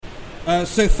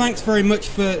So thanks very much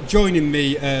for joining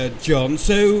me, John.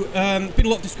 So been a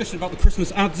lot of discussion about the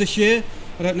Christmas ads this year.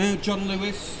 I don't know, John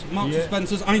Lewis, Marks and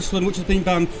Spencer's, Iceland, which has been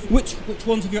banned. Which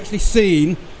ones have you actually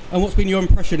seen, and what's been your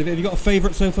impression? Have you got a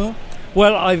favourite so far?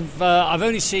 Well, I've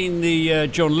only seen the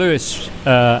John Lewis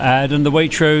ad and the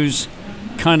Waitrose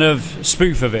kind of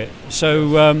spoof of it.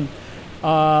 So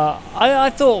I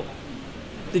thought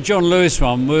the John Lewis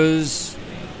one was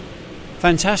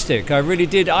fantastic. I really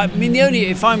did. I mean,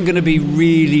 if I'm going to be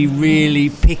really, really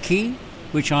picky,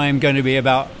 which I am going to be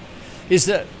about, is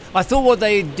that I thought what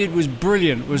they did was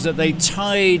brilliant, was that they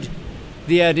tied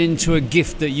the ad into a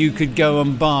gift that you could go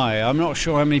and buy. I'm not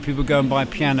sure how many people go and buy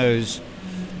pianos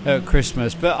at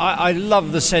Christmas, but I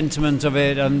love the sentiment of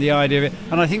it and the idea of it,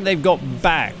 and I think they've got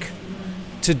back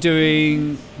to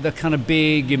doing the kind of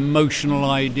big emotional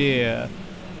idea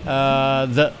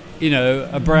that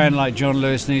a brand like John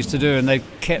Lewis needs to do, and they've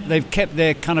kept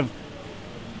their kind of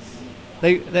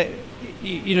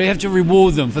you have to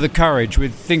reward them for the courage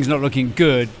with things not looking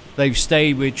good. They've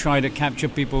stayed with trying to capture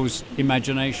people's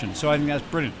imagination. So I think that's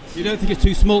brilliant. You don't think it's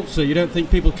too schmaltzy? You don't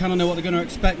think people kind of know what they're going to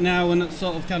expect now, and it's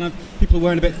sort of kind of people are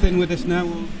wearing a bit thin with this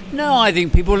now? No, I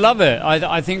think people love it.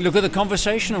 I think look at the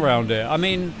conversation around it. I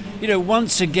mean,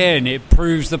 once again, it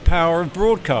proves the power of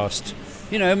broadcast.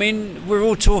 We're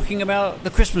all talking about the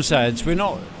Christmas ads. We're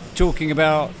not talking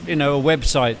about, a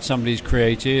website somebody's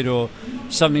created or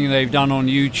something they've done on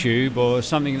YouTube or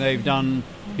something they've done,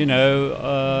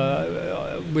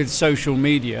 with social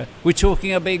media. We're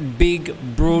talking about big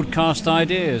broadcast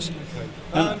ideas.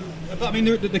 Okay. But I mean,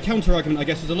 the counter argument, I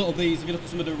guess, is a lot of these. If you look at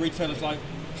some of the retailers like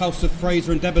House of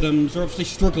Fraser and Debenhams, are obviously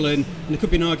struggling, and there could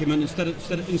be an argument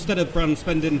instead of brands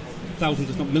spending thousands,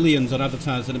 if not millions, on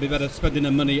advertising, it'd be better spending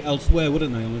their money elsewhere,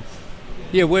 wouldn't they?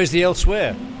 Yeah, where's the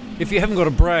elsewhere? If you haven't got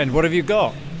a brand, what have you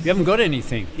got? You haven't got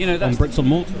anything. That's bricks and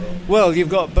mortar. Well,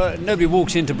 but nobody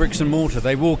walks into bricks and mortar.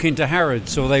 They walk into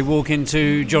Harrods, or they walk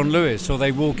into John Lewis, or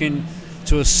they walk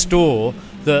into a store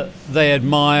that they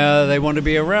admire, they want to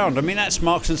be around. I mean, that's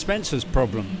Marks and Spencer's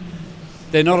problem.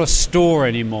 They're not a store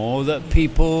anymore that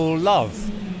people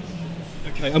love.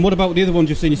 Okay, and what about the other ones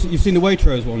you've seen? You've seen the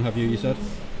Waitrose one, have you? You said.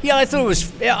 Yeah, I thought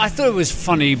it was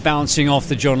funny bouncing off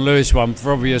the John Lewis one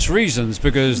for obvious reasons,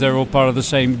 because they're all part of the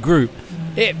same group.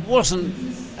 It wasn't,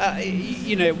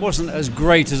 it wasn't as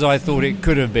great as I thought it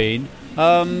could have been.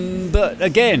 But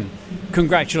again,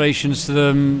 congratulations to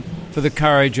them for the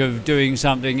courage of doing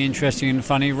something interesting and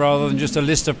funny rather than just a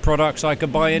list of products I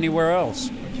could buy anywhere else.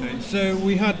 Okay, so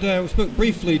we spoke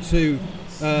briefly to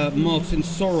Martin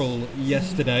Sorrell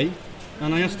yesterday.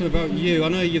 And I asked him about you. I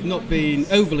know you've not been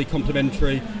overly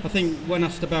complimentary. I think when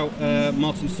asked about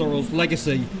Martin Sorrell's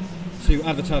legacy to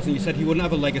advertising, he said he wouldn't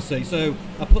have a legacy. So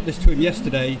I put this to him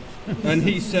yesterday, and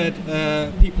he said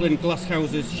people in glass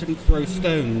houses shouldn't throw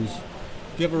stones. Do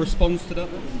you have a response to that?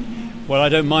 Well, I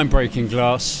don't mind breaking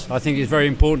glass. I think it's very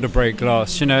important to break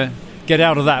glass, get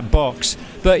out of that box.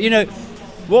 But,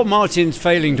 what Martin's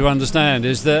failing to understand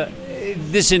is that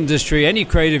this industry, any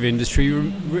creative industry,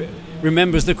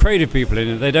 remembers the creative people in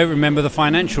it. They don't remember the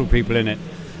financial people in it.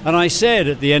 And I said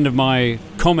at the end of my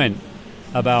comment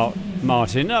about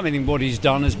Martin, I mean, what he's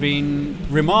done has been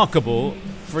remarkable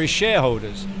for his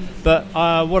shareholders. But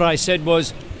what I said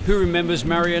was, who remembers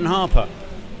Marion Harper?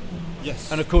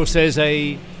 Yes. And of course there's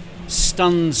a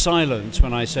stunned silence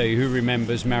when I say who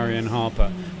remembers Marion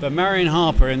Harper. But Marion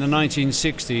Harper in the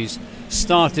 1960s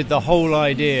started the whole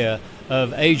idea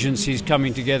of agencies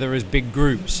coming together as big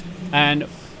groups. And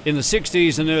in the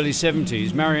 60s and early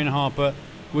 70s, Marion Harper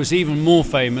was even more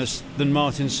famous than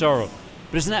Martin Sorrell.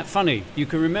 But isn't that funny? You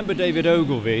can remember David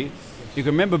Ogilvy, you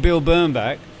can remember Bill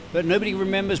Bernbach, but nobody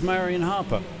remembers Marion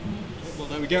Harper. Well,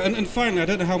 there we go. And finally, I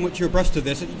don't know how much you're abreast of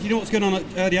this. Do you know what's going on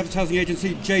at the advertising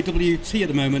agency JWT at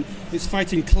the moment? It's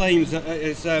fighting claims that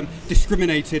it's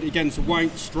discriminated against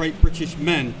white, straight British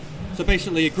men. So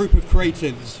basically, a group of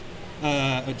creatives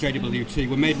at JWT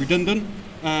were made redundant.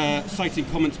 Citing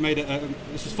comments made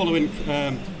this is following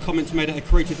comments made at a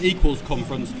Creative Equals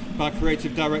conference by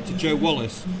creative director Jo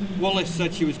Wallace. Wallace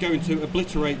said she was going to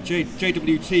obliterate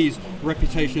JWT's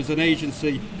reputation as an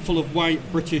agency full of white,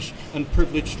 British and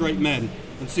privileged straight men,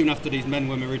 and soon after these men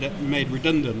were made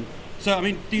redundant. So, I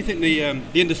mean, do you think the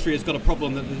industry has got a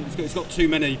problem that it's got too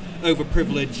many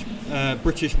overprivileged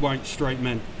British, white, straight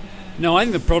men? No, I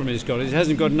think the problem it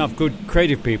hasn't got enough good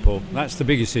creative people. That's the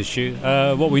biggest issue.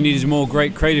 What we need is more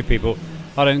great creative people.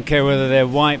 I don't care whether they're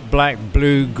white, black,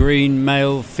 blue, green,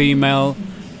 male, female,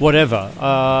 whatever.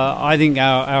 I think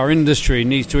our industry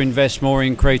needs to invest more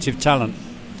in creative talent.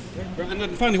 And then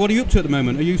finally, what are you up to at the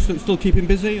moment? Are you still keeping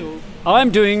busy? Or?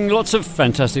 I'm doing lots of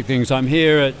fantastic things. I'm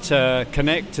here at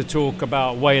Connect to talk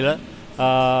about Whaler,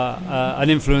 an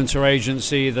influencer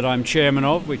agency that I'm chairman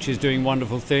of, which is doing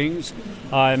wonderful things.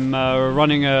 I'm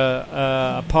running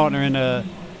a partner in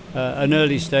an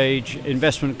early stage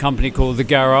investment company called The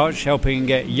Garage, helping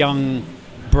get young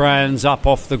brands up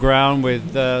off the ground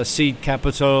with seed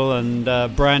capital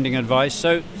and branding advice.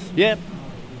 So, yeah,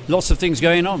 lots of things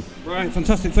going on. Right,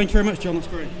 fantastic. Thank you very much, John. That's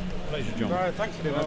great. Pleasure, John. Right, thanks for doing that.